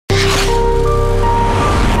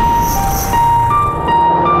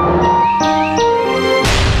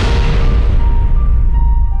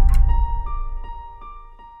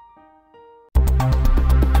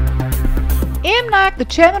The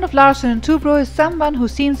chairman of Larsen & Toubro is someone who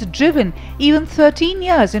seems driven even 13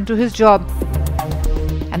 years into his job.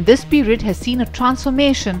 And this period has seen a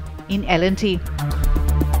transformation in L&T.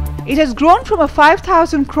 It has grown from a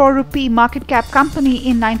 5,000 crore rupee market cap company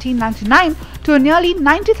in 1999 to a nearly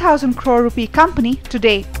 90,000 crore rupee company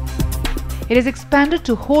today. It has expanded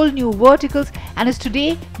to whole new verticals and is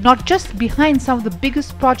today not just behind some of the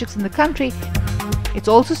biggest projects in the country, it's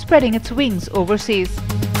also spreading its wings overseas.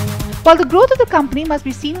 While the growth of the company must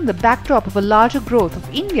be seen in the backdrop of a larger growth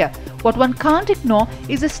of India, what one can't ignore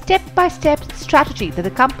is a step-by-step strategy that the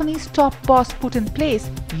company's top boss put in place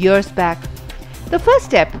years back. The first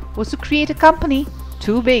step was to create a company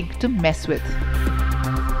too big to mess with.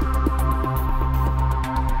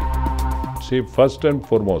 See, first and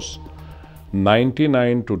foremost,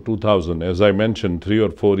 99 to 2000, as I mentioned, 3 or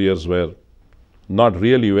 4 years were not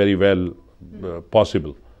really very well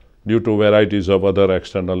possible due to varieties of other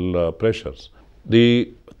external pressures.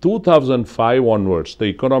 The 2005 onwards, the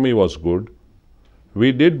economy was good.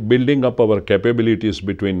 We did building up our capabilities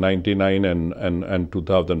between 99 and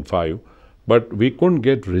 2005, but we couldn't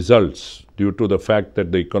get results due to the fact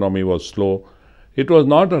that the economy was slow. It was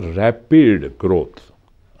not a rapid growth.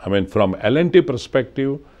 I mean, from L&T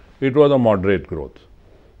perspective, it was a moderate growth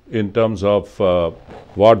in terms of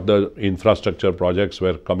what the infrastructure projects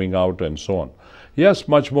were coming out and so on. Yes,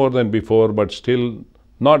 much more than before, but still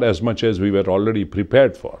not as much as we were already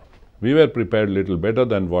prepared for. We were prepared a little better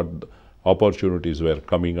than what opportunities were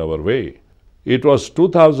coming our way. It was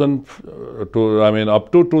 2000 to,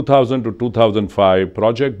 up to 2000 to 2005,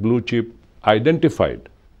 Project Blue Chip identified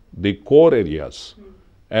the core areas,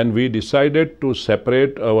 and we decided to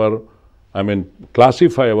separate our,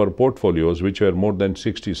 classify our portfolios, which were more than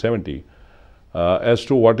 60, 70, as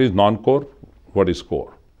to what is non-core, what is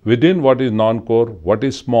core. Within what is non-core, what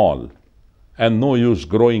is small, and no use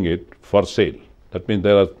growing it for sale. That means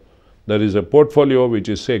there is a portfolio which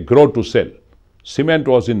is, say, grow to sell. Cement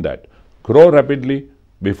was in that. Grow rapidly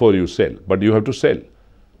before you sell, but you have to sell.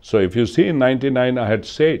 So if you see in 99, I had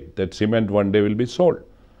said that cement one day will be sold.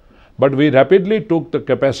 But we rapidly took the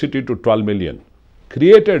capacity to 12 million,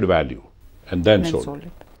 created value, and then sold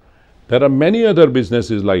it. There are many other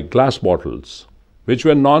businesses like glass bottles, which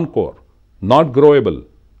were non-core, not growable,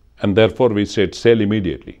 and therefore we said sell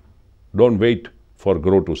immediately. Don't wait for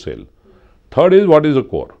grow to sell. Third is what is the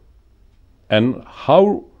core and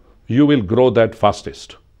how you will grow that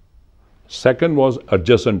fastest. Second was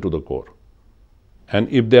adjacent to the core. And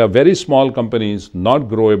if they are very small companies, not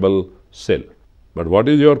growable, sell. But what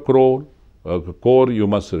is your core? You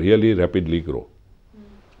must really rapidly grow.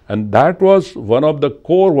 And that was one of the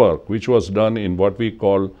core work which was done in what we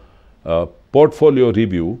call portfolio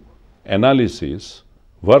review, analysis,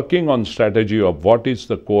 working on strategy of what is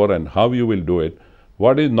the core and how you will do it,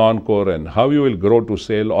 what is non-core and how you will grow to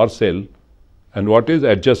sell or sell, and what is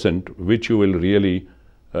adjacent, which you will really,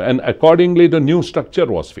 and accordingly the new structure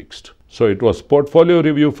was fixed. So it was portfolio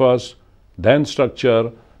review first, then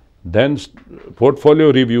structure, then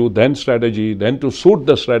portfolio review, then strategy, then to suit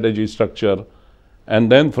the strategy structure,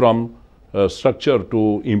 and then from structure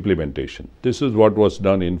to implementation. This is what was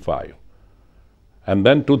done in 5. And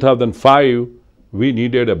then 2005, we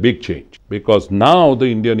needed a big change because now the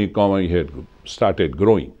Indian economy had started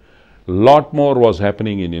growing. Lot more was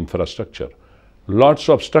happening in infrastructure. Lots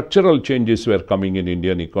of structural changes were coming in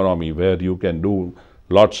Indian economy where you can do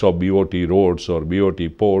lots of BOT roads or BOT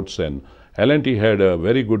ports, and L&T had a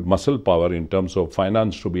very good muscle power in terms of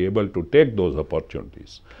finance to be able to take those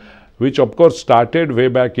opportunities, which of course started way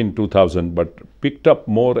back in 2000 but picked up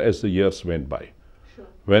more as the years went by. Sure.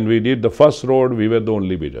 When we did the first road, we were the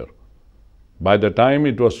only bidder. By the time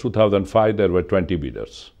it was 2005, there were 20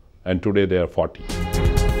 bidders, and today there are 40.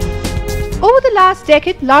 Over the last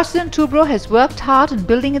decade, Larsen & Toubro has worked hard in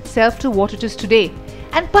building itself to what it is today,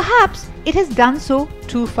 and perhaps it has done so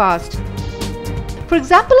too fast. For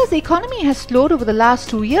example, as the economy has slowed over the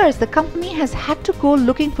last 2 years, the company has had to go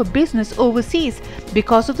looking for business overseas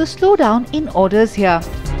because of the slowdown in orders here.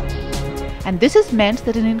 And this has meant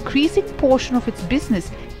that an increasing portion of its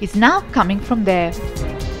business is now coming from there.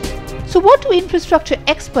 So what do infrastructure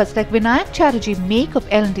experts like Vinayak Chatterjee make of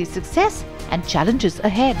L&T's success and challenges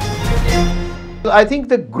ahead? I think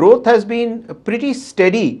the growth has been pretty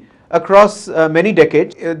steady across many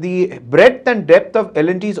decades. The breadth and depth of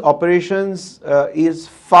L&T's operations is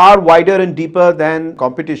far wider and deeper than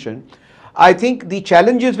competition. I think the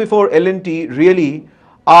challenges before L&T really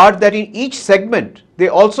are that in each segment, they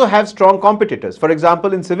also have strong competitors. For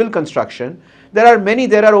example, in civil construction, there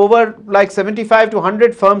are over like 75 to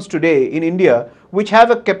 100 firms today in India which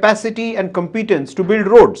have a capacity and competence to build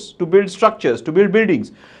roads, to build structures, to build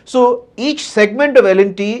buildings. So each segment of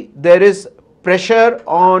L&T, there is pressure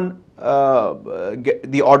on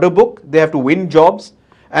the order book. They have to win jobs,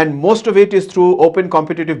 and most of it is through open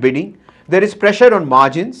competitive bidding. There is pressure on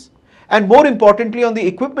margins, and more importantly on the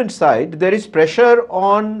equipment side, there is pressure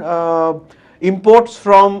on imports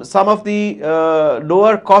from some of the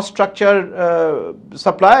lower cost structure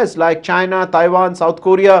suppliers like China, Taiwan, South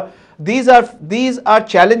Korea. These are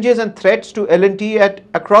challenges and threats to L&T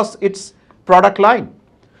across its product line.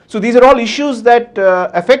 So these are all issues that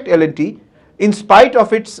affect L&T in spite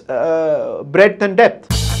of its breadth and depth.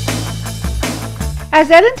 As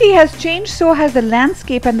L&T has changed, so has the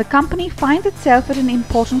landscape, and the company finds itself at an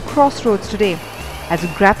important crossroads today as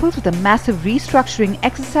it grapples with a massive restructuring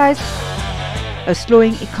exercise, a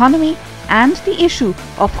slowing economy, and the issue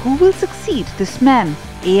of who will succeed this man,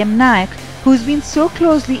 A.M. Naik, who's been so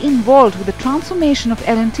closely involved with the transformation of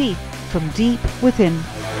L&T from deep within.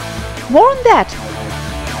 More on that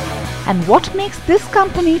and what makes this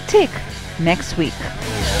company tick next week.